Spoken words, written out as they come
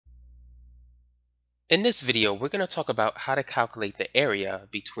In this video, we're going to talk about how to calculate the area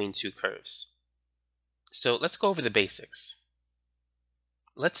between two curves. So let's go over the basics.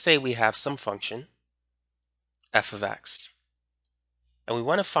 Let's say we have some function, f of x, and we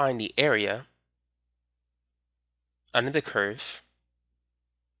want to find the area under the curve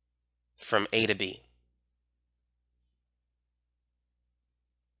from a to b.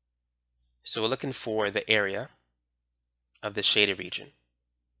 So we're looking for the area of the shaded region.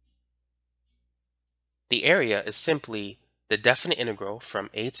 The area is simply the definite integral from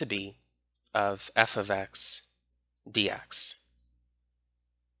a to b of f of x dx.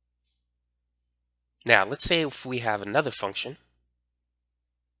 Now, let's say if we have another function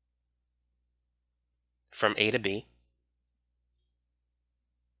from a to b,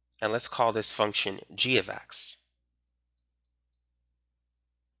 and let's call this function g of x.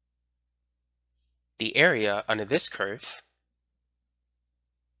 The area under this curve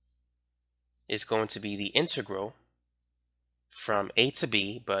is going to be the integral from a to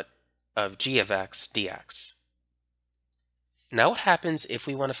b, but of g of x dx. Now what happens if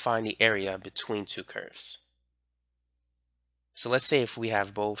we want to find the area between two curves? So let's say if we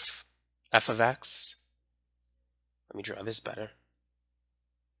have both f of x, let me draw this better,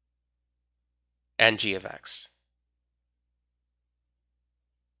 and g of x.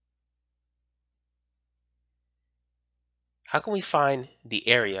 How can we find the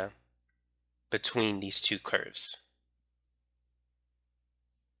area between these two curves?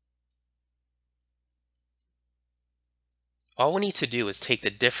 All we need to do is take the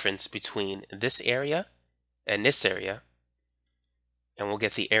difference between this area and this area, and we'll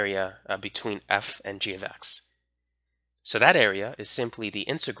get the area between f and g of x. So that area is simply the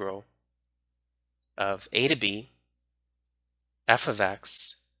integral of a to b f of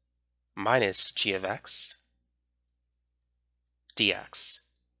x minus g of x dx.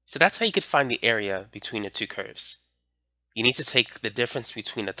 So that's how you could find the area between the two curves. You need to take the difference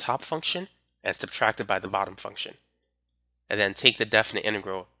between the top function and subtract it by the bottom function, and then take the definite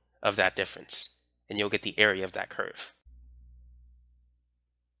integral of that difference, and you'll get the area of that curve.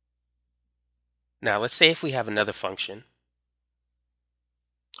 Now let's say if we have another function,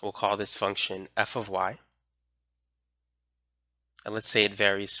 we'll call this function f of y, and let's say it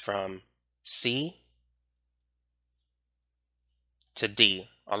varies from c to d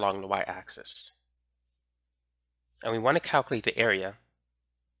along the y-axis. And we want to calculate the area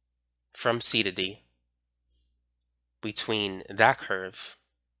from c to d between that curve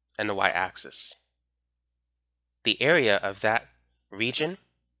and the y-axis. The area of that region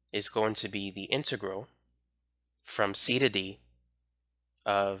is going to be the integral from c to d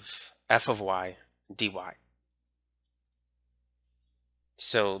of f of y dy.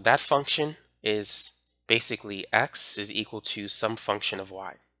 So that function is basically x is equal to some function of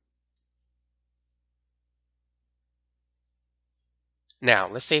y. Now,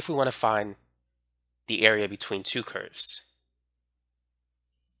 let's say if we want to find the area between two curves.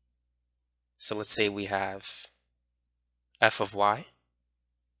 So let's say we have f of y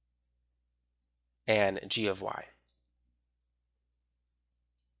and g of y.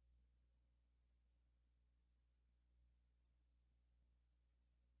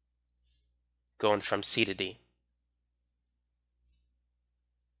 Going from c to d.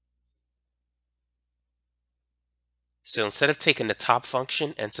 So instead of taking the top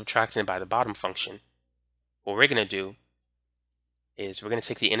function and subtracting it by the bottom function, what we're going to do is we're going to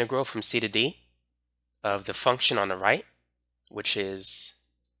take the integral from c to d of the function on the right, which is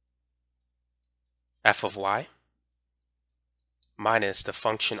f of y, minus the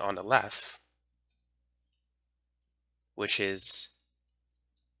function on the left, which is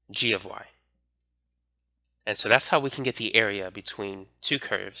g of y. And so that's how we can get the area between two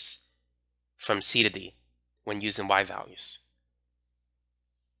curves from c to d when using y values.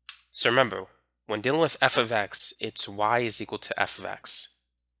 So remember, when dealing with f of x, it's y is equal to f of x.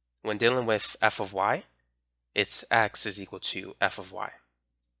 When dealing with f of y, it's x is equal to f of y.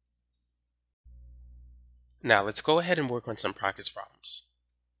 Now let's go ahead and work on some practice problems.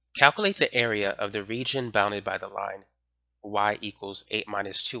 Calculate the area of the region bounded by the line y equals 8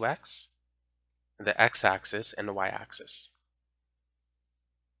 minus 2x, the x-axis and the y-axis.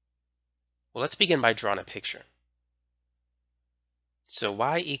 Well, let's begin by drawing a picture. So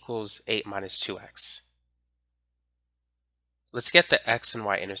y equals 8 minus 2x. Let's get the x and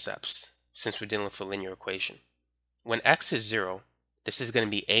y intercepts since we're dealing with a linear equation. When x is 0, this is going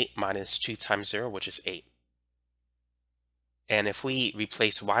to be 8 minus 2 times 0, which is 8. And if we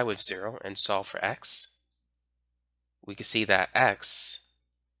replace y with 0 and solve for x, we can see that x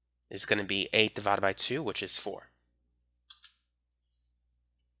is going to be 8 divided by 2, which is 4.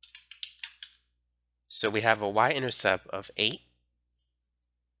 So we have a y-intercept of 8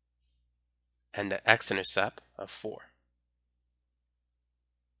 and the x-intercept of 4.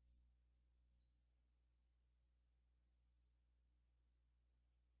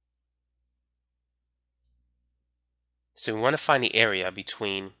 So we want to find the area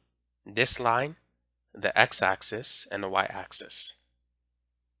between this line, the x-axis, and the y-axis.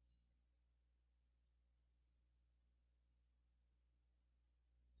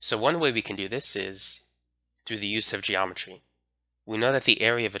 So one way we can do this is through the use of geometry. We know that the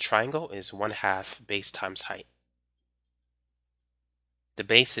area of a triangle is 1/2 base times height. The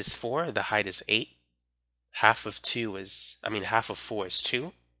base is 4, the height is 8. Half of 4 is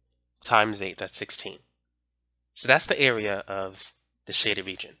 2 times 8, that's 16. So that's the area of the shaded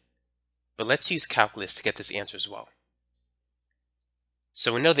region. But let's use calculus to get this answer as well.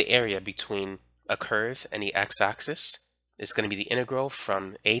 So we know the area between a curve and the x-axis is going to be the integral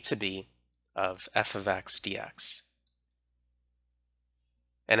from a to b of f of x dx.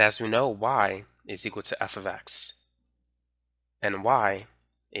 And as we know, y is equal to f of x. And y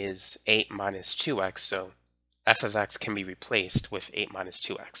is 8 minus 2x, so f of x can be replaced with 8 minus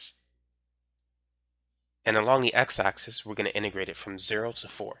 2x. And along the x-axis, we're going to integrate it from 0 to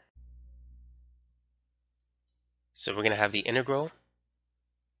 4. So we're going to have the integral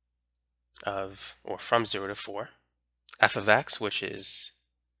of, or from 0 to 4, f of x, which is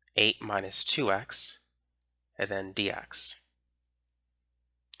 8 minus 2x, and then dx.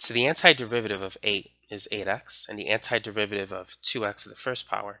 So the antiderivative of 8 is 8x, and the antiderivative of 2x to the first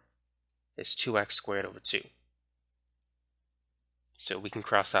power is 2x squared over 2. So we can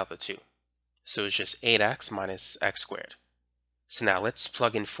cross out the 2. So it's just 8x minus x squared. So now let's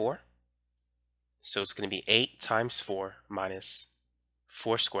plug in 4. So it's going to be 8 times 4 minus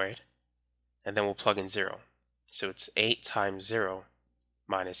 4 squared, and then we'll plug in 0. So it's 8 times 0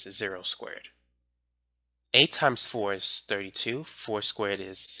 minus 0 squared. 8 times 4 is 32, 4 squared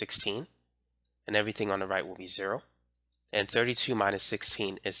is 16, and everything on the right will be 0. And 32 minus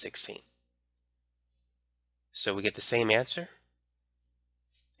 16 is 16. So we get the same answer,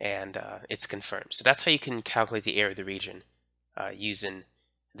 and it's confirmed. So that's how you can calculate the area of the region using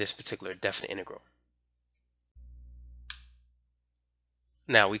this particular definite integral.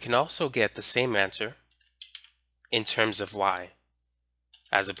 Now we can also get the same answer in terms of y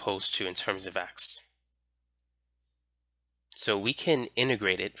as opposed to in terms of x. So we can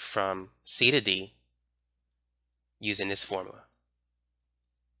integrate it from c to d using this formula.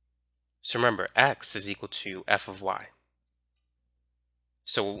 So remember, x is equal to f of y.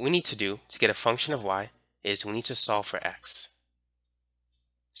 So what we need to do to get a function of y is we need to solve for x.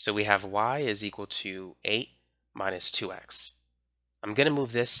 So we have y is equal to 8 minus 2x. I'm going to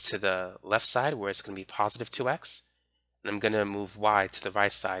move this to the left side where it's going to be positive 2x, and I'm going to move y to the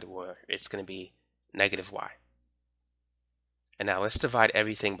right side where it's going to be negative y. And now let's divide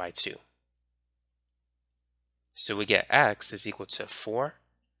everything by 2. So we get x is equal to 4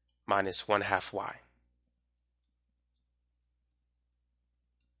 minus 1/2 y.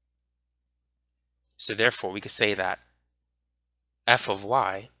 So therefore, we could say that f of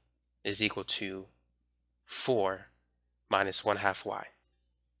y is equal to 4 minus 1/2 y.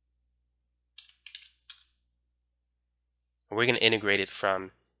 We're going to integrate it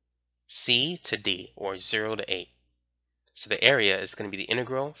from c to d, or 0 to 8. So the area is going to be the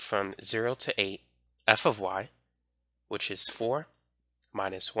integral from 0 to 8 f of y, which is 4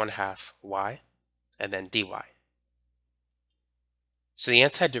 minus 1/2 y, and then dy. So the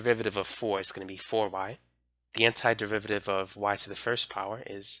antiderivative of 4 is going to be 4y. The antiderivative of y to the first power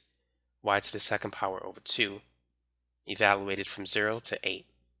is y to the second power over 2, evaluated from 0 to 8.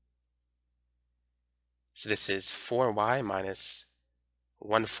 So this is 4y minus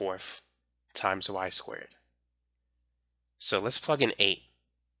 1/4 times y squared. So let's plug in 8.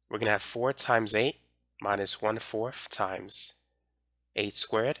 We're going to have 4 times 8 minus 1/4 times 8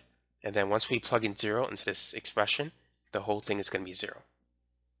 squared. And then once we plug in 0 into this expression, the whole thing is going to be 0.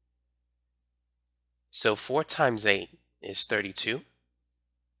 So 4 times 8 is 32.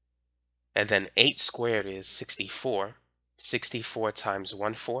 And then 8 squared is 64. 64 times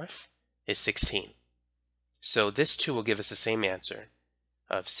 1/4 is 16. So this too will give us the same answer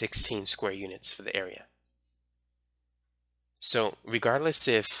of 16 square units for the area. So regardless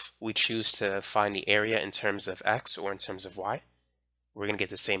if we choose to find the area in terms of x or in terms of y, we're going to get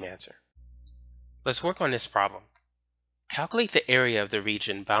the same answer. Let's work on this problem. Calculate the area of the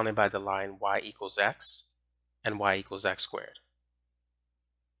region bounded by the line y equals x and y equals x squared.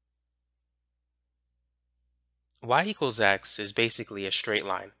 Y equals x is basically a straight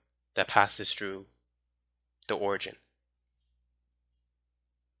line that passes through the origin.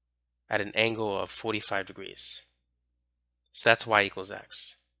 at an angle of 45 degrees. So that's y equals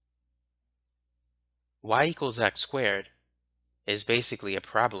x. Y equals x squared is basically a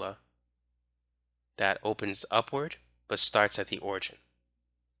parabola that opens upward but starts at the origin.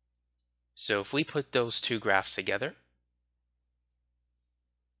 So if we put those two graphs together,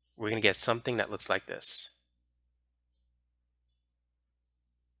 we're going to get something that looks like this.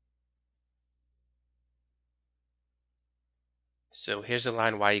 So here's the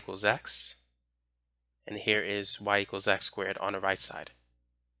line y equals x, and here is y equals x squared on the right side.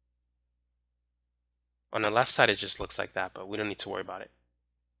 On the left side, it just looks like that, but we don't need to worry about it.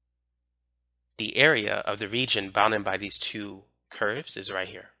 The area of the region bounded by these two curves is right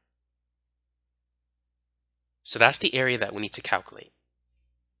here. So that's the area that we need to calculate.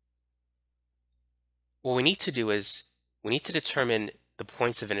 What we need to do is we need to determine the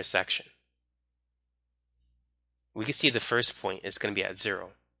points of intersection. We can see the first point is going to be at 0,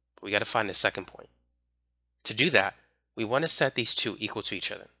 but we got to find the second point. To do that, we want to set these two equal to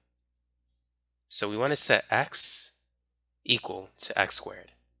each other. So we want to set x equal to x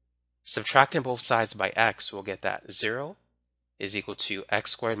squared. Subtracting both sides by x, we'll get that 0 is equal to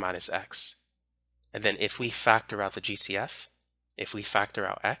x squared minus x. And then if we factor out the GCF, if we factor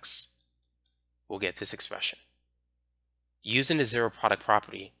out x, we'll get this expression. Using the zero product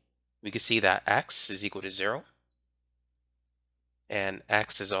property, we can see that x is equal to 0, and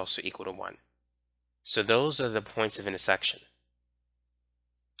x is also equal to 1. So those are the points of intersection.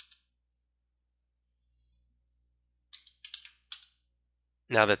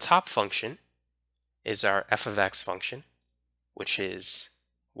 Now the top function is our f of x function, which is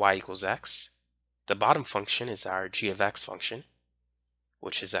y equals x. The bottom function is our g of x function,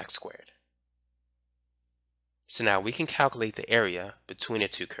 which is x squared. So now we can calculate the area between the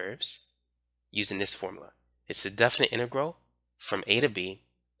two curves using this formula. It's the definite integral from a to b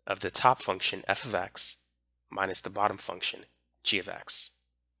of the top function f of x minus the bottom function g of x.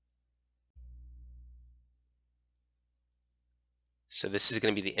 So this is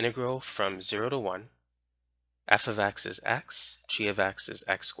going to be the integral from 0 to 1. F of x is x, g of x is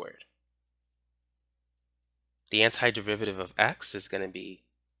x squared. The antiderivative of x is going to be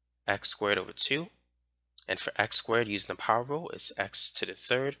x squared over 2. And for x squared, using the power rule, it's x to the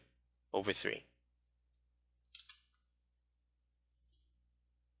third over 3.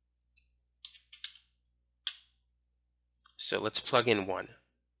 So let's plug in 1.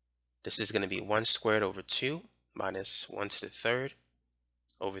 This is going to be 1 squared over 2 minus 1 to the third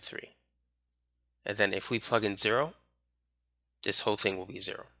over 3. And then if we plug in 0, this whole thing will be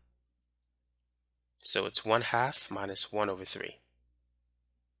 0. So it's 1/2 minus 1 over 3.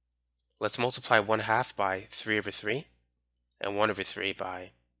 Let's multiply 1/2 by 3 over 3 and 1 over 3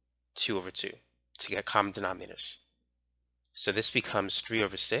 by 2 over 2 to get common denominators. So this becomes 3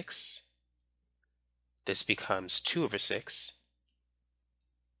 over 6. This becomes 2 over 6.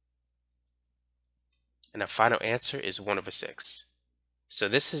 And our final answer is 1 over 6. So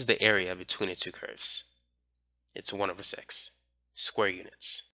this is the area between the two curves. It's 1 over 6 square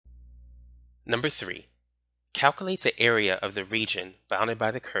units. Number 3. Calculate the area of the region bounded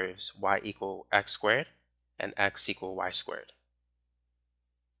by the curves y equal x squared and x equal y squared.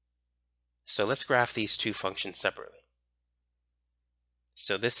 So let's graph these two functions separately.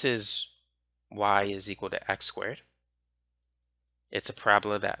 So this is y is equal to x squared. It's a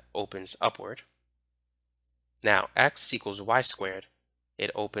parabola that opens upward. Now x equals y squared,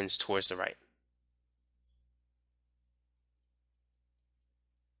 it opens towards the right.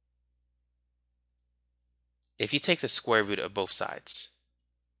 If you take the square root of both sides,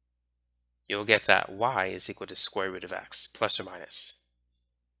 you'll get that y is equal to square root of x, plus or minus.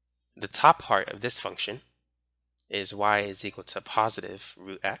 The top part of this function is y is equal to positive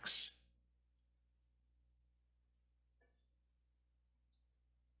root x.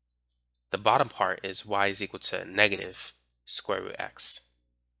 The bottom part is y is equal to negative square root x.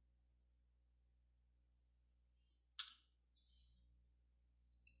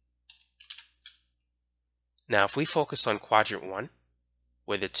 Now if we focus on quadrant 1,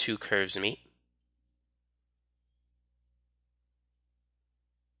 where the two curves meet,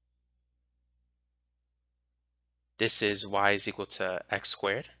 this is y is equal to x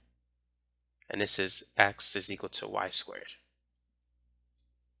squared, and this is x is equal to y squared.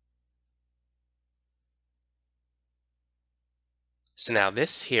 So now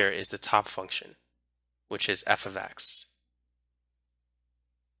this here is the top function, which is f of x,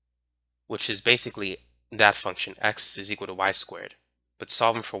 which is basically that function, x is equal to y squared. But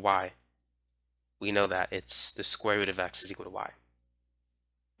solving for y, we know that it's the square root of x is equal to y.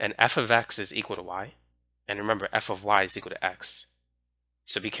 And f of x is equal to y. And remember, f of y is equal to x.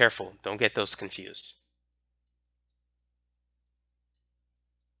 So be careful, don't get those confused.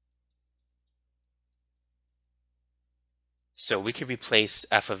 So we could replace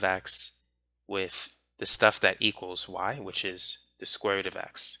f of x with the stuff that equals y, which is the square root of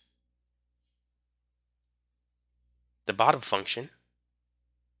x. The bottom function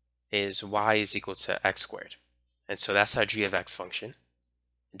is y is equal to x squared. And so that's our g of x function.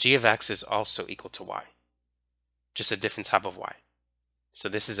 G of x is also equal to y, just a different type of y. So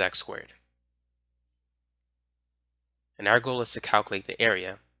this is x squared. And our goal is to calculate the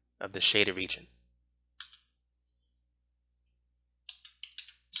area of the shaded region.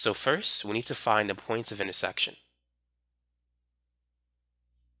 So first, we need to find the points of intersection.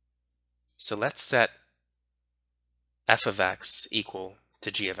 So let's set f of x equal to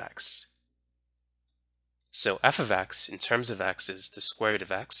g of x. So f of x, in terms of x, is the square root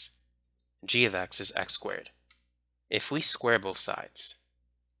of x. G of x is x squared. If we square both sides,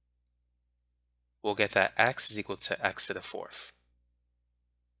 we'll get that x is equal to x to the fourth.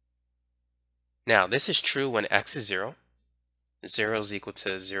 Now, this is true when x is 0. 0 is equal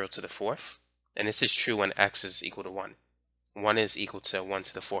to 0 to the fourth. And this is true when x is equal to 1. 1 is equal to 1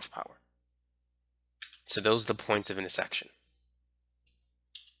 to the fourth power. So those are the points of intersection.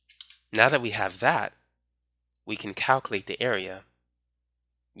 Now that we have that, we can calculate the area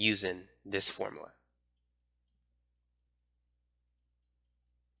using this formula.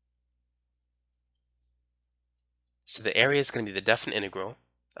 So the area is going to be the definite integral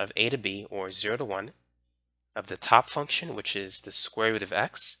of a to b, or 0 to 1, of the top function, which is the square root of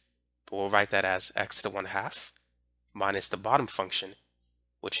x, but we'll write that as x to the 1/2, minus the bottom function,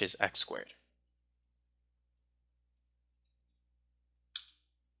 which is x squared.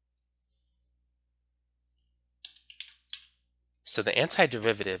 So the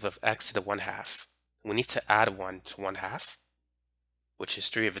antiderivative of x to the 1/2, we need to add 1 to 1/2, which is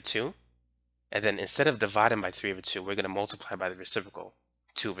 3/2. And then instead of dividing by 3/2, we're going to multiply by the reciprocal,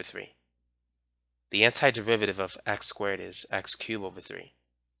 2/3. The antiderivative of x squared is x cubed over 3.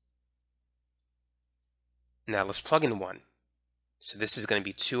 Now let's plug in 1. So this is going to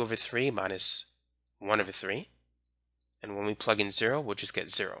be 2/3 minus 1/3. And when we plug in 0, we'll just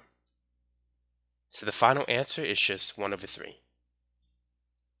get 0. So the final answer is just 1/3.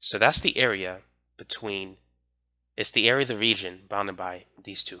 So that's the area between, it's the area of the region bounded by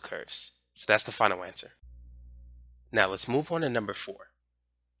these two curves. So that's the final answer. Now let's move on to number 4.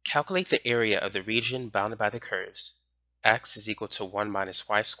 Calculate the area of the region bounded by the curves x is equal to 1 minus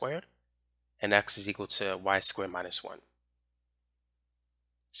y squared and x is equal to y squared minus 1.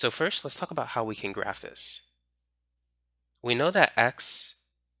 So first, let's talk about how we can graph this. We know that x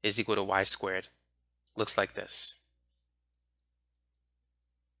is equal to y squared looks like this.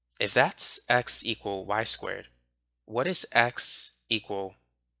 If that's x equal y squared, what is x equal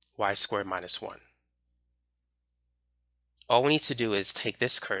y squared minus 1? All we need to do is take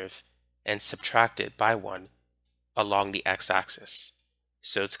this curve and subtract it by 1 along the x-axis.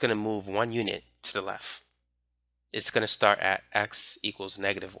 So it's going to move 1 unit to the left. It's going to start at x equals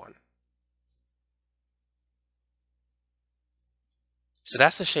 -1. So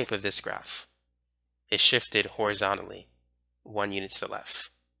that's the shape of this graph. It shifted horizontally 1 unit to the left.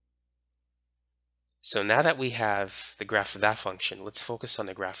 So now that we have the graph of that function, let's focus on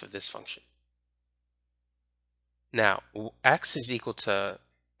the graph of this function. Now, x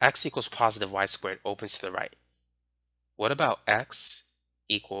equals positive y squared opens to the right. What about x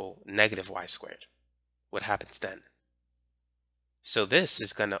equal negative y squared? What happens then? So this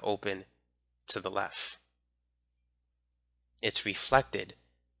is going to open to the left. It's reflected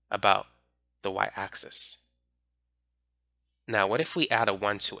about the y-axis. Now, what if we add a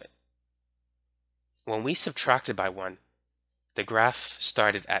 1 to it? When we subtracted by 1, the graph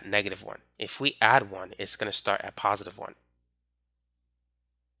started at -1. If we add 1, it's going to start at +1.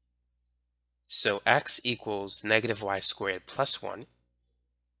 So x equals negative y squared plus 1.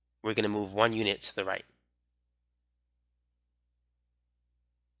 We're going to move 1 unit to the right.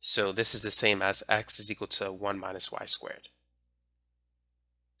 So this is the same as x is equal to 1 minus y squared.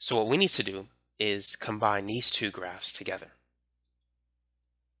 So what we need to do is combine these two graphs together.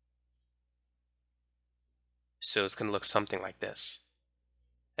 So it's going to look something like this.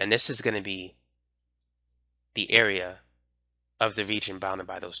 And this is going to be the area of the region bounded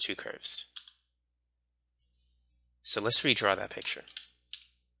by those two curves. So let's redraw that picture.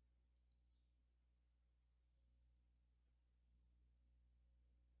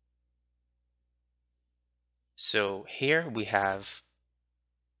 So here we have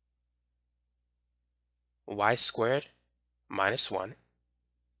y squared minus 1.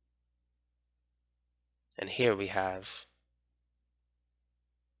 And here we have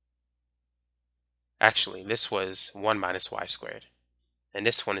Actually, this was 1 minus y squared. And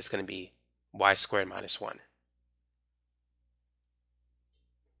this one is going to be y squared minus 1.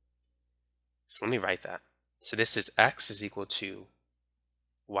 So let me write that. So this is x is equal to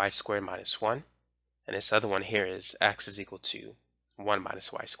y squared minus 1. And this other one here is x is equal to 1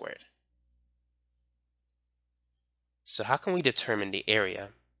 minus y squared. So how can we determine the area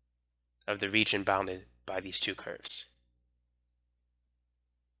of the region bounded by these two curves?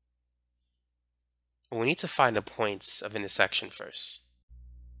 Well, we need to find the points of intersection first.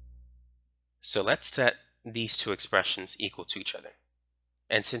 So let's set these two expressions equal to each other.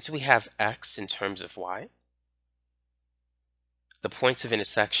 And since we have x in terms of y, the points of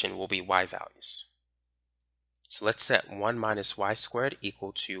intersection will be y values. So let's set 1 minus y squared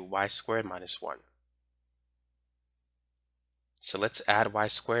equal to y squared minus 1. So let's add y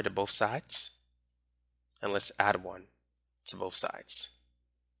squared to both sides, and let's add 1 to both sides.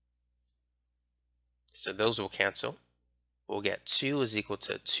 So those will cancel. We'll get 2 is equal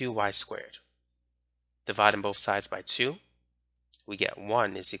to 2y squared. Dividing both sides by 2, we get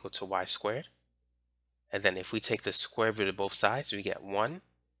 1 is equal to y squared. And then if we take the square root of both sides, we get 1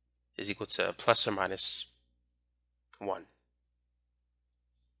 is equal to plus or minus 1,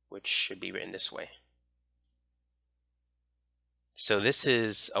 which should be written this way. So this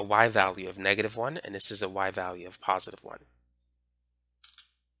is a y value of negative 1, and this is a y value of positive 1.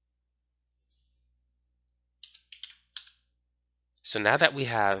 So now that we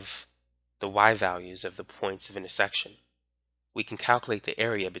have the y values of the points of intersection, we can calculate the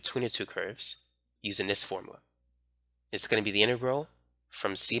area between the two curves using this formula. It's going to be the integral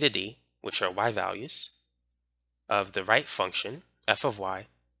from c to d, which are y values, of the right function, f of y,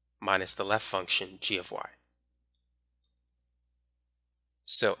 minus the left function, g of y.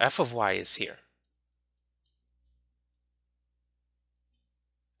 So f of y is here.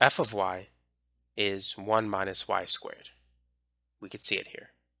 F of y is 1 minus y squared. We could see it here.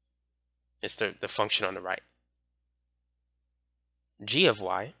 It's the function on the right. G of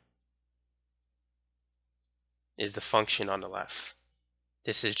y is the function on the left.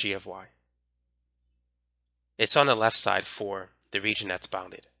 This is g of y. It's on the left side for the region that's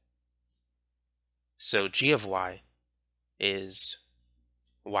bounded. So g of y is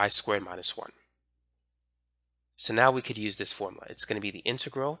y squared minus 1. So now we could use this formula. It's going to be the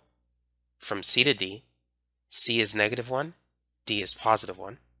integral from c to d. C is negative 1, d is positive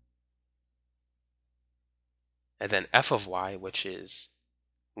 1. And then f of y, which is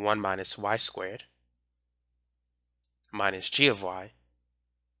 1 minus y squared, minus g of y,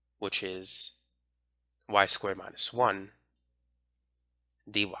 which is y squared minus 1,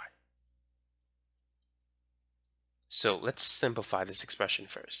 dy. So let's simplify this expression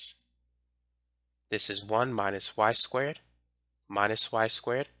first. This is 1 minus y squared,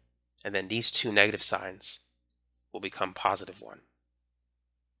 and then these two negative signs will become positive 1.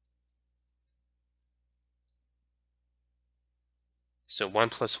 So 1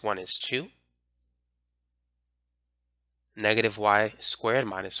 plus 1 is 2. Negative y squared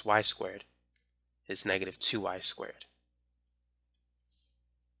minus y squared is negative 2y squared.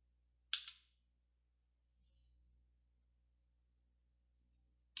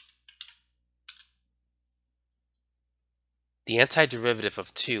 The antiderivative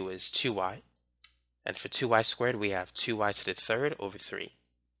of 2 is 2y, and for 2y squared we have 2y to the third over 3,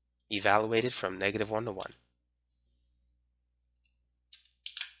 evaluated from negative 1 to 1.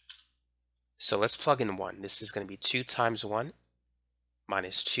 So let's plug in 1. This is going to be 2 times 1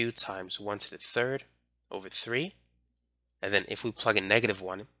 minus 2 times 1 to the third over 3. And then if we plug in negative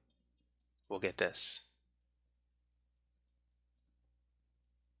 1, we'll get this.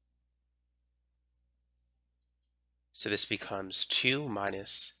 So this becomes 2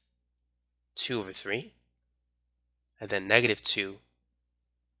 minus 2 over 3. And then negative 2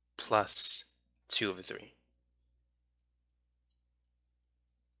 plus 2 over 3.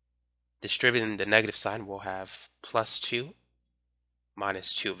 Distributing the negative sign, we'll have plus 2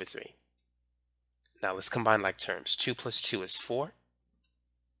 minus 2 over 3. Now let's combine like terms. 2 plus 2 is 4.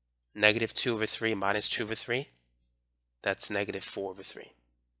 Negative 2 over 3 minus 2 over 3, that's negative 4 over 3.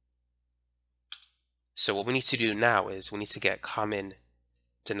 So what we need to do now is we need to get common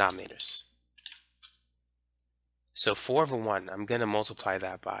denominators. So 4 over 1, I'm going to multiply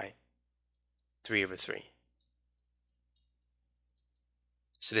that by 3 over 3.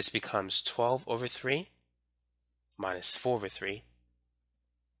 So this becomes 12 over 3 minus 4 over 3,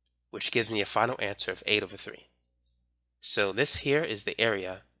 which gives me a final answer of 8 over 3. So this here is the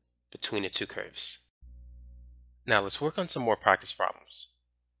area between the two curves. Now let's work on some more practice problems.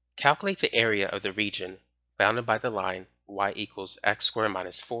 Calculate the area of the region bounded by the line y equals x squared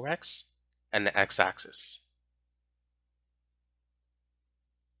minus 4x and the x-axis.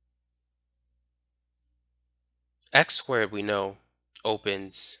 X squared, we know,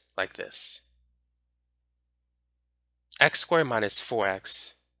 opens like this. X squared minus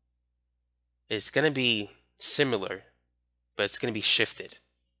 4x is going to be similar, but it's going to be shifted.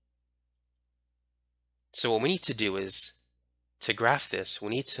 So what we need to do is, to graph this, we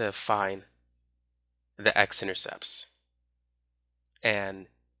need to find the x-intercepts and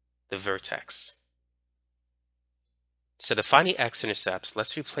the vertex. So to find the x-intercepts,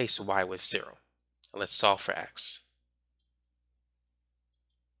 let's replace y with 0. Let's solve for x.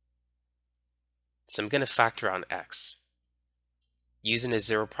 So I'm going to factor on x. Using the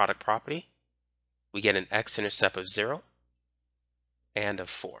zero product property, we get an x-intercept of 0 and of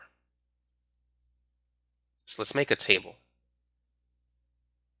 4. So let's make a table.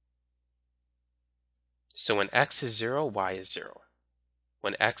 So when x is 0, y is 0.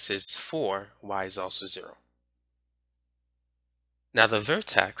 When x is 4, y is also 0. Now the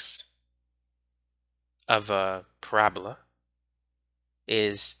vertex of a parabola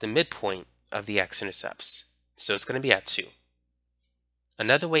is the midpoint of the x-intercepts. So it's going to be at 2.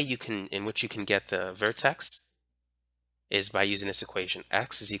 Another way in which you can get the vertex is by using this equation.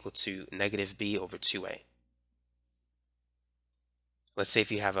 X is equal to negative b over 2a. Let's say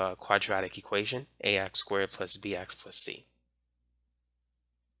if you have a quadratic equation, ax squared plus bx plus c.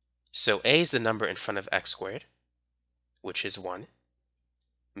 So a is the number in front of x squared, which is 1.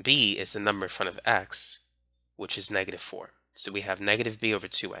 B is the number in front of x, which is negative 4. So we have negative b over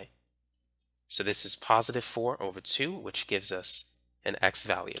 2a. So this is positive 4 over 2, which gives us an x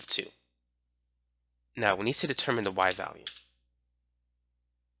value of 2. Now we need to determine the y value.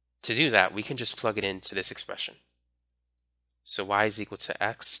 To do that, we can just plug it into this expression. So y is equal to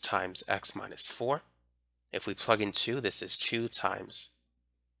x times x minus 4. If we plug in 2, this is 2 times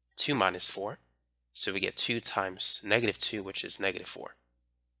 2 minus 4. So we get 2 times negative 2, which is negative 4.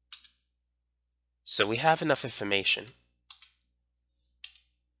 So we have enough information.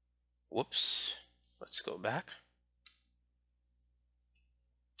 Whoops. Let's go back.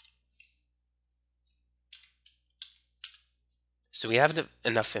 So we have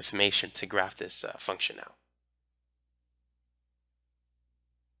enough information to graph this function out.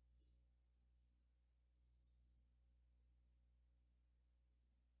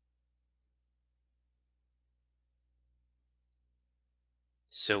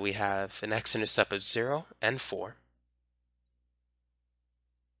 So we have an x-intercept of 0 and 4.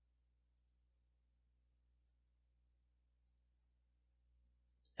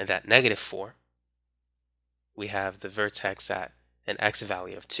 And at negative 4, we have the vertex at an x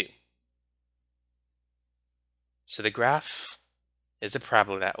value of 2. So the graph is a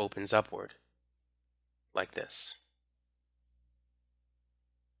parabola that opens upward like this.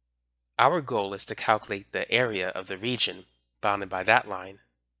 Our goal is to calculate the area of the region bounded by that line.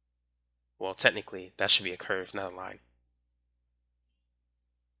 Well, technically, that should be a curve, not a line.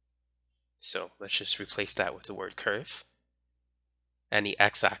 So let's just replace that with the word curve and the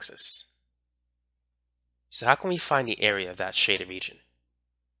x-axis. So how can we find the area of that shaded region?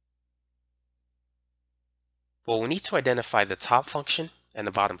 Well, we need to identify the top function and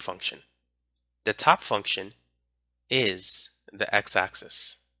the bottom function. The top function is the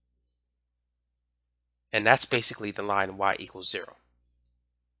x-axis. And that's basically the line y equals 0.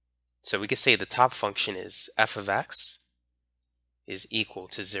 So we could say the top function is f of x is equal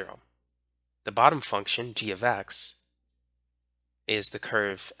to 0. The bottom function, g of x, is the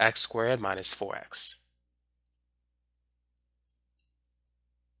curve x squared minus 4x.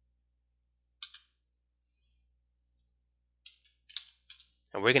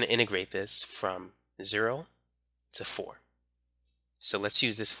 And we're going to integrate this from 0 to 4. So let's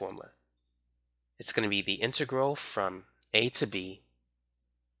use this formula. It's going to be the integral from a to b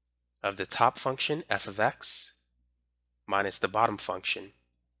of the top function f of x minus the bottom function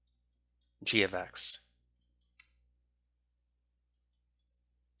g of x.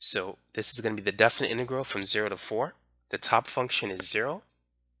 So this is going to be the definite integral from 0 to 4. The top function is 0.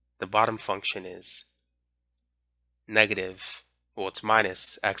 The bottom function is negative, well, it's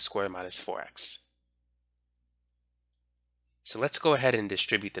minus x squared minus 4x. So let's go ahead and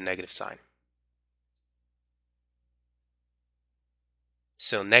distribute the negative sign.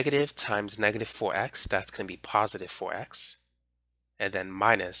 So negative times negative 4x, that's going to be positive 4x, and then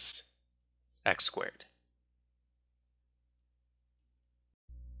minus x squared.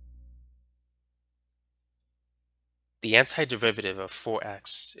 The antiderivative of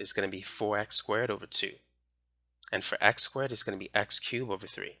 4x is going to be 4x squared over 2. And for x squared, it's going to be x cubed over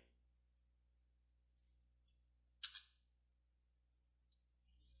 3.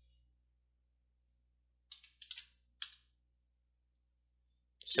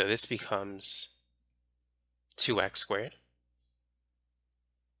 So this becomes 2x squared.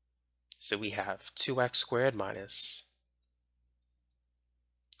 So we have 2x squared minus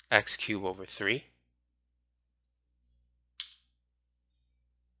x cubed over 3,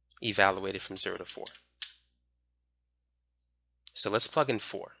 evaluated from 0 to 4. So let's plug in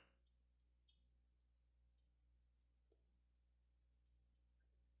 4.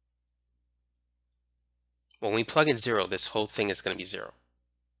 When we plug in 0, this whole thing is going to be 0.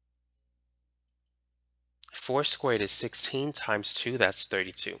 4 squared is 16 times 2, that's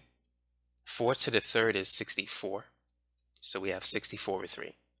 32. 4 to the third is 64. So we have 64 over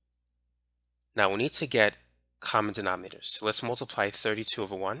 3. Now we need to get common denominators. So let's multiply 32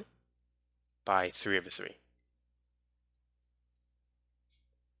 over 1 by 3 over 3.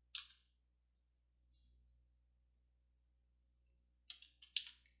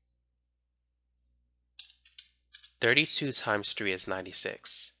 (32 times 3 is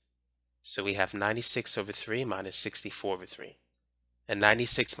 96. So we have 96 over 3 minus 64 over 3. And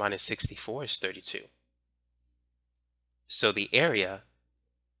 96 minus 64 is 32. So the area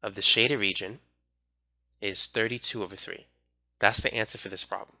of the shaded region is 32 over 3. That's the answer for this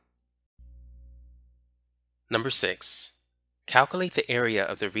problem. Number 6. Calculate the area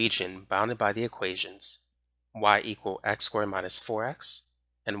of the region bounded by the equations y equal x squared minus 4x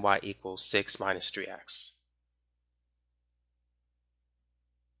and y equals 6 minus 3x.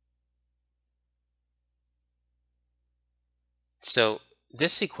 So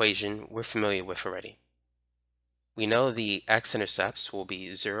this equation we're familiar with already. We know the x-intercepts will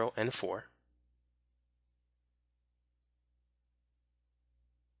be 0 and 4.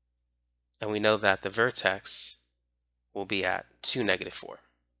 And we know that the vertex will be at 2, negative 4.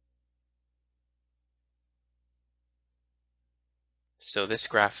 So this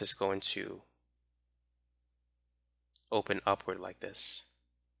graph is going to open upward like this.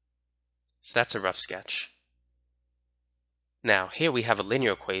 So that's a rough sketch. Now here we have a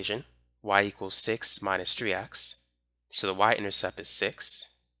linear equation, y equals 6 minus 3x. So the y-intercept is 6.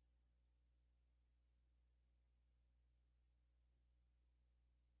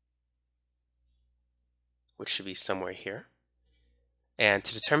 Which should be somewhere here. And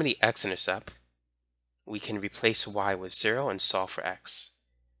to determine the x-intercept, we can replace y with 0 and solve for x.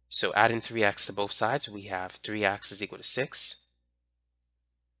 So adding 3x to both sides, we have 3x is equal to 6.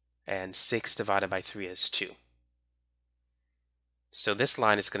 And 6 divided by 3 is 2. So this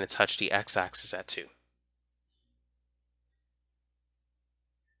line is going to touch the x-axis at 2.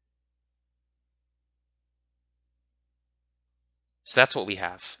 So that's what we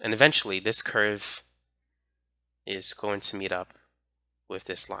have. And eventually this curve is going to meet up with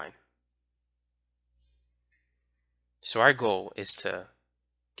this line. So our goal is to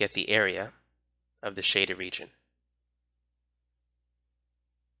get the area of the shaded region.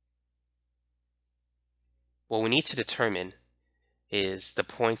 What we need to determine is the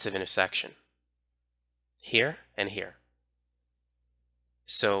points of intersection, here and here.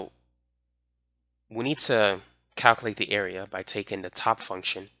 So we need to calculate the area by taking the top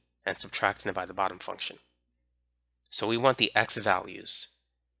function and subtracting it by the bottom function. So we want the x values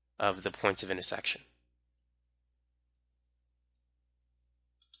of the points of intersection.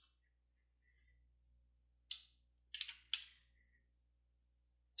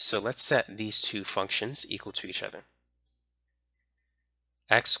 So let's set these two functions equal to each other.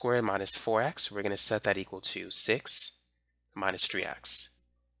 X squared minus 4x, we're going to set that equal to 6 minus 3x.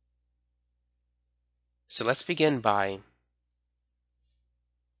 So let's begin by,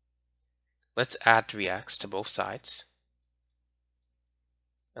 let's add 3x to both sides.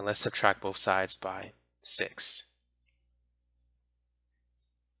 And let's subtract both sides by 6.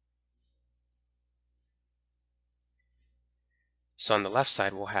 So on the left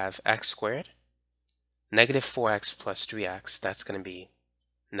side, we'll have x squared, negative 4x plus 3x, that's going to be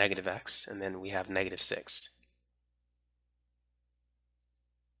negative x, and then we have negative 6.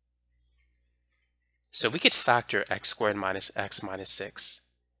 So we could factor x squared minus x minus 6.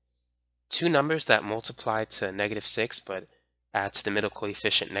 Two numbers that multiply to negative 6 but add to the middle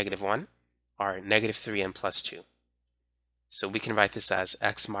coefficient negative 1 are negative 3 and plus 2. So we can write this as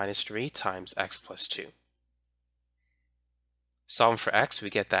x minus 3 times x plus 2. Solving for x, we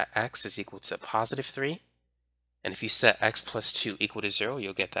get that x is equal to positive 3. And if you set x plus 2 equal to 0,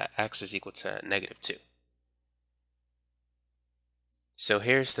 you'll get that x is equal to negative 2. So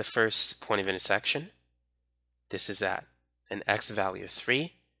here's the first point of intersection. This is at an x value of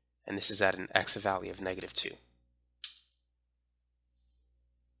 3, and this is at an x value of negative 2.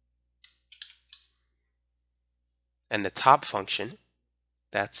 And the top function,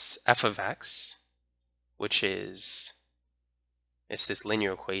 that's f of x, which is It's this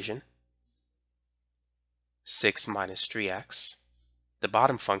linear equation, 6 minus 3x. The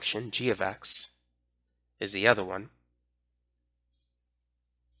bottom function, g of x, is the other one.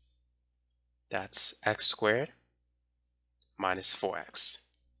 That's x squared minus 4x.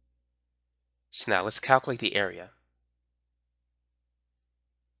 So now let's calculate the area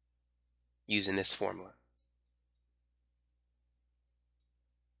using this formula.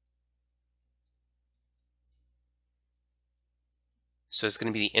 So it's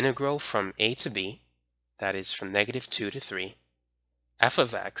going to be the integral from a to b, that is from -2 to 3, f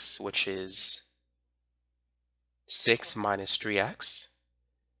of x, which is 6 minus 3x,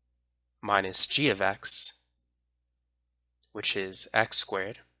 minus g of x, which is x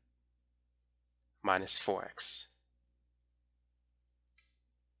squared minus 4x.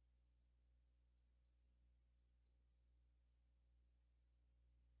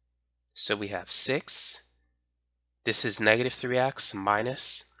 So we have 6. This is -3x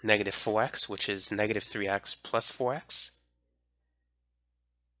minus -4x, which is -3x plus 4x.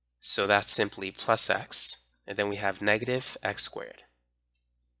 So that's simply plus x. And then we have negative x squared.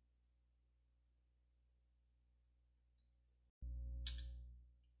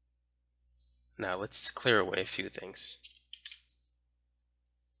 Now let's clear away a few things.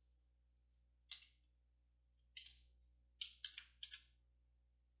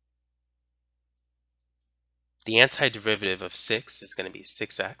 The antiderivative of 6 is going to be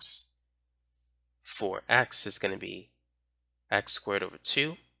 6x. For x is going to be x squared over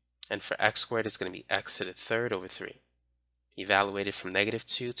 2. And for x squared is going to be x to the third over 3. Evaluated from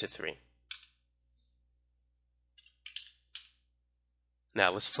 -2 to 3. Now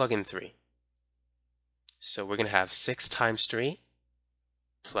let's plug in 3. So we're going to have 6 times 3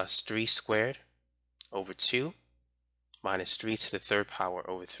 plus 3 squared over 2 minus 3 to the third power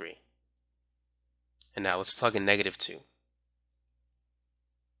over 3. And now let's plug in -2.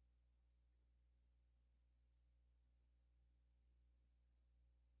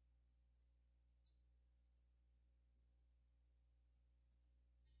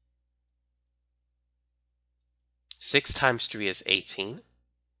 Six times 3 is 18.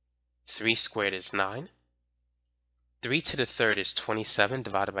 3 squared is 9. 3 to the third is 27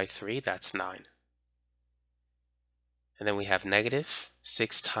 divided by 3, that's 9. And then we have negative.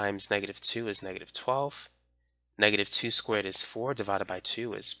 6 times -2 is -12. -2 squared is 4 divided by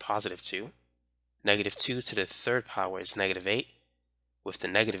 2 is +2. -2 to the third power is -8. With the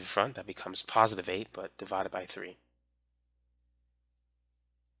negative in front, that becomes +8, but divided by 3.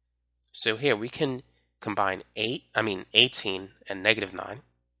 So here we can combine 18 and -9.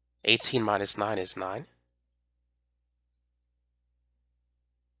 18 minus 9 is 9.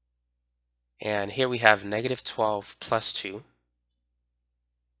 And here we have -12 plus 2,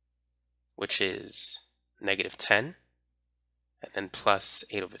 which is -10, and then plus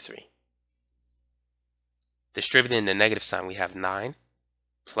 8 over 3. Distributing the negative sign, we have 9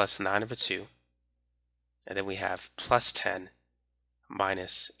 plus 9 over 2, and then we have plus 10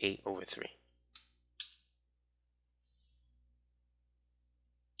 minus 8 over 3.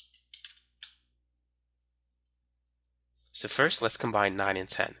 So first, let's combine 9 and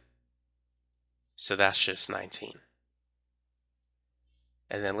 10. So that's just 19.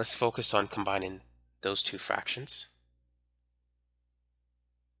 And then let's focus on combining those two fractions.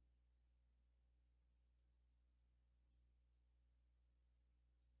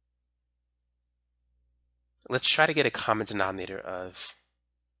 Let's try to get a common denominator of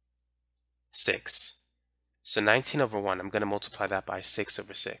 6. So 19 over 1, I'm going to multiply that by 6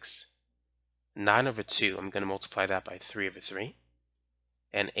 over 6. 9 over 2, I'm going to multiply that by 3 over 3.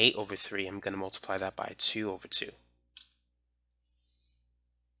 And 8 over 3, I'm going to multiply that by 2 over 2.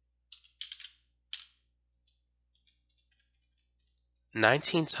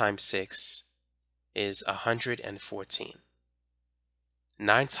 "19 times 6 is 114.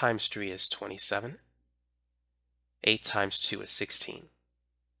 9 times 3 is 27. 8 times 2 is 16.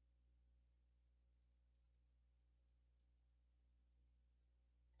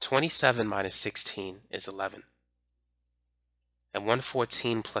 "27 minus 16 is 11. And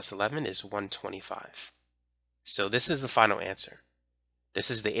 114 plus 11 is 125. So this is the final answer. This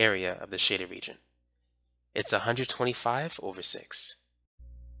is the area of the shaded region. It's 125 over 6.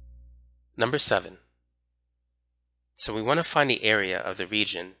 Number 7. So we want to find the area of the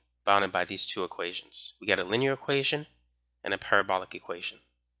region bounded by these two equations. We got a linear equation and a parabolic equation.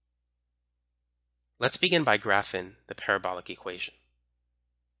 Let's begin by graphing the parabolic equation.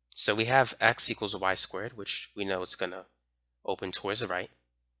 So we have x equals y squared, which we know it's going to open towards the right,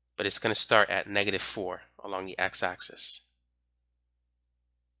 but it's going to start at -4 along the x-axis.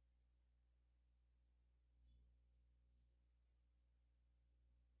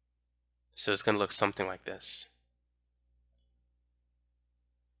 So it's going to look something like this.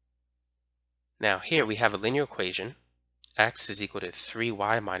 Now here we have a linear equation. X is equal to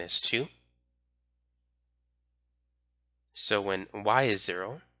 3y minus 2. So when y is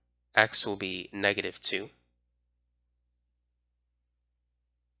 0, x will be negative 2.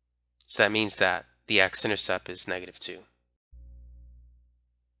 So that means that the x-intercept is negative 2.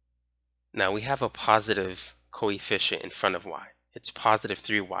 Now we have a positive coefficient in front of y. It's positive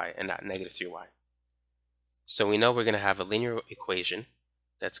 3y and not negative 3y. So we know we're going to have a linear equation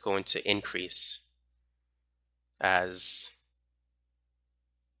that's going to increase as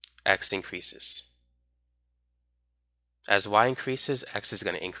x increases. As y increases, x is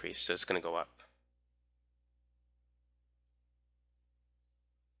going to increase, so it's going to go up.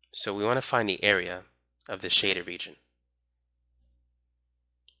 So we want to find the area of the shaded region.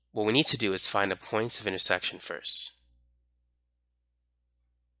 What we need to do is find the points of intersection first.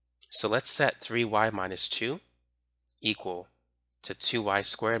 So let's set 3y minus 2 equal to 2y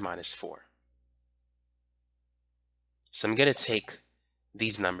squared minus 4. So I'm going to take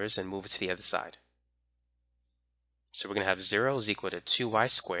these numbers and move it to the other side. So we're going to have 0 is equal to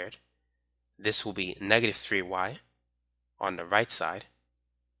 2y squared. This will be negative 3y on the right side.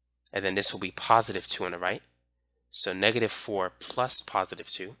 And then this will be positive 2 on the right. So negative 4 plus positive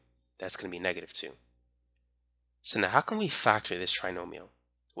 2, that's going to be negative 2. So now how can we factor this trinomial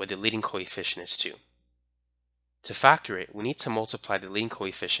where the leading coefficient is 2? To factor it, we need to multiply the leading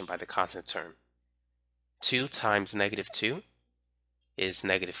coefficient by the constant term. 2 times negative 2 is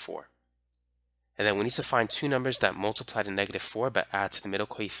negative 4. And then we need to find two numbers that multiply to negative 4 but add to the middle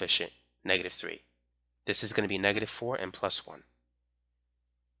coefficient, negative 3. This is going to be negative 4 and plus 1.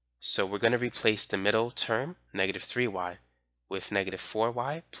 So we're going to replace the middle term, negative 3y, with negative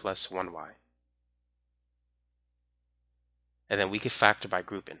 4y plus 1y. And then we can factor by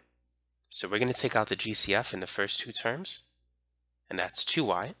grouping. So we're going to take out the GCF in the first two terms, and that's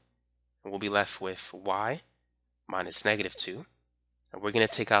 2y. And we'll be left with y minus negative 2. And we're going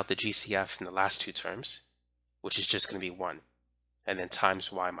to take out the GCF in the last two terms, which is just going to be 1, and then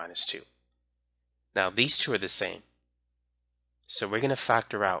times y minus 2. Now these two are the same. So we're going to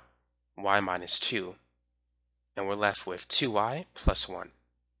factor out y minus 2, and we're left with 2y plus 1.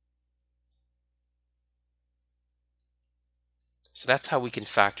 So that's how we can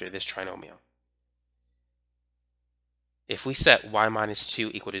factor this trinomial. If we set y minus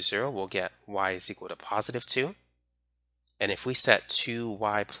 2 equal to 0, we'll get y is equal to positive 2. And if we set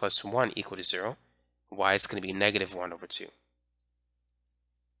 2y plus 1 equal to 0, y is going to be negative 1 over 2.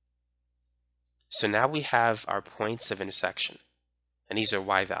 So now we have our points of intersection. And these are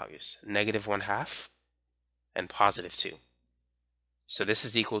y values, negative 1/2 and positive 2. So this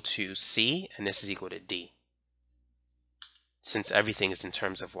is equal to C and this is equal to D, since everything is in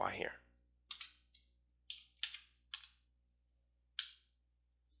terms of y here.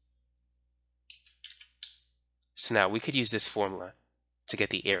 So now we could use this formula to get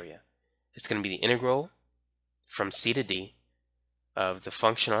the area. It's going to be the integral from C to D of the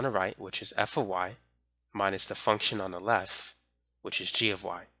function on the right, which is f of y, minus the function on the left, which is g of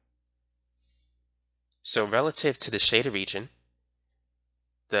y. So relative to the shaded region,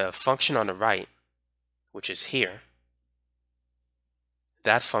 the function on the right, which is here,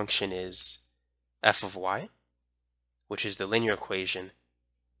 that function is f of y, which is the linear equation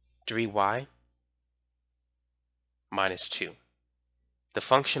 3y minus 2. The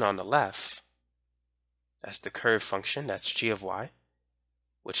function on the left, that's the curve function, that's g of y,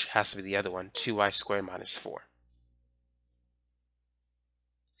 which has to be the other one, 2y squared minus 4.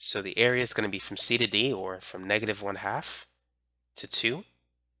 So the area is going to be from C to D, or from negative 1/2 to 2,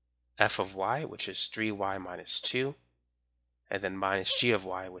 f of y, which is 3y minus 2, and then minus g of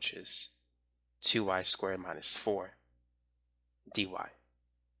y, which is 2y squared minus 4 dy.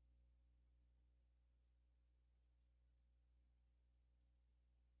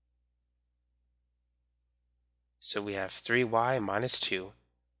 So we have 3y minus 2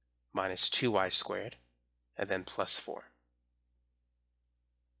 minus 2y squared, and then plus 4.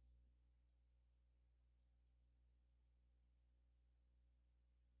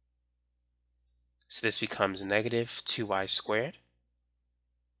 So this becomes negative 2y squared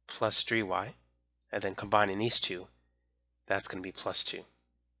plus 3y, and then combining these two, that's going to be plus 2.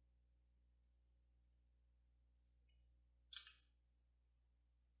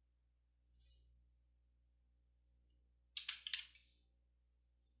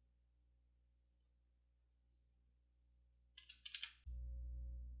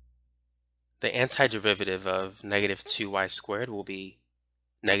 The antiderivative of negative 2y squared will be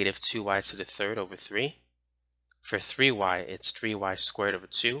negative 2y to the third over 3. For 3y, it's 3y squared over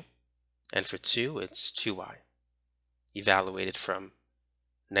 2. And for 2, it's 2y, evaluated from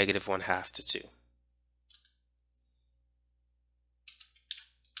 -1/2 to 2.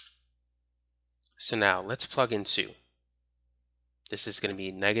 So now let's plug in 2. This is going to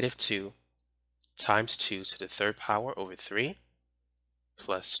be -2 times 2 to the third power over 3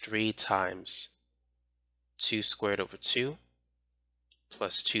 plus 3 times 2 squared over 2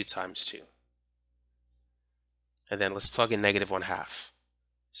 plus 2 times 2. And then let's plug in -1/2.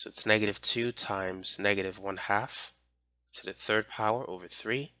 So it's -2 times -1/2 to the third power over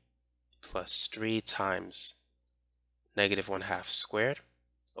 3 plus 3 times -1/2 squared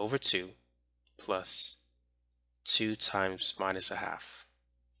over 2 plus 2 times -1/2.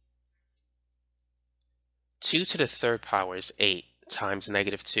 2 to the third power is 8 times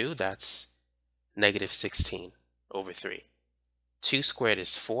 -2, that's -16 over 3. 2 squared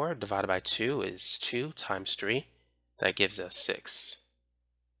is 4, divided by 2 is 2 times 3, that gives us 6.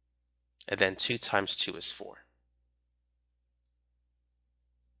 And then 2 times 2 is 4.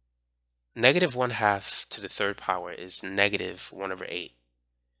 -1/2 to the third power is -1/8.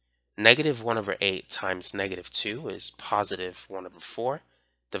 -1/8 times -2 is +1/4.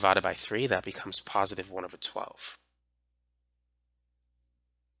 Divided by 3, that becomes +1/12.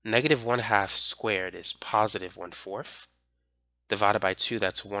 -1/2 squared is +1/4. Divided by 2,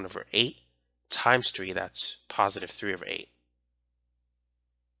 that's 1/8. Times 3, that's +3/8.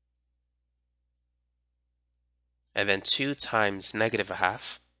 And then 2 times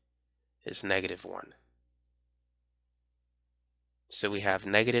 -1/2 is -1. So we have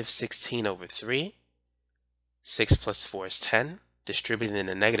 -16 over 3. 6 plus 4 is 10. Distributed in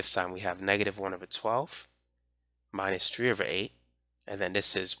the negative sign, we have -1/12 minus 3/8. And then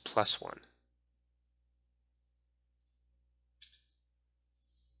this is +1.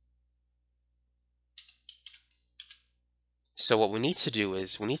 So what we need to do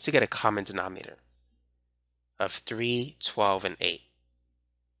is we need to get a common denominator of 3, 12, and 8.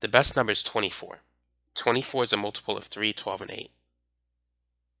 The best number is 24. 24 is a multiple of 3, 12, and 8.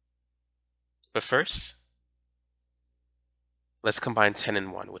 But first, let's combine 10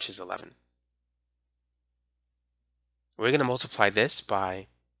 and 1, which is 11. We're going to multiply this by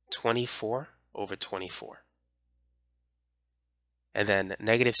 24 over 24. And then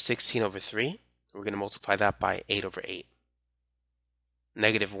 -16 over 3, we're going to multiply that by 8 over 8.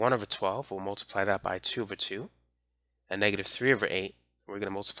 -1 over 12, we'll multiply that by 2 over 2. And -3 over 8, we're going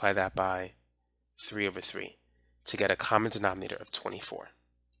to multiply that by 3 over 3 to get a common denominator of 24.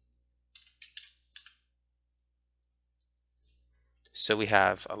 So we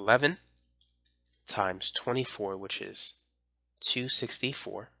have 11 times 24, which is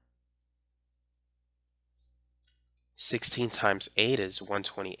 264. 16 times 8 is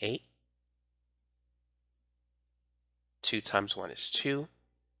 128. 2 times 1 is 2.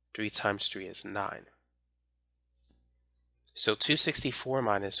 3 times 3 is 9. So 264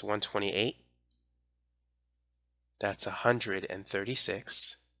 minus 128, that's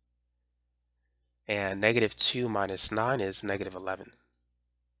 136. And -2 minus 9 is -11.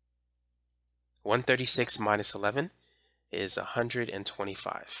 136 minus 11 is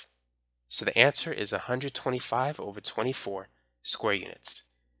 125. So the answer is 125 over 24 square units.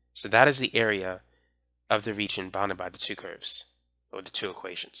 So that is the area of the region bounded by the two curves, or the two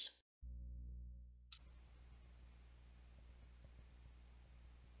equations.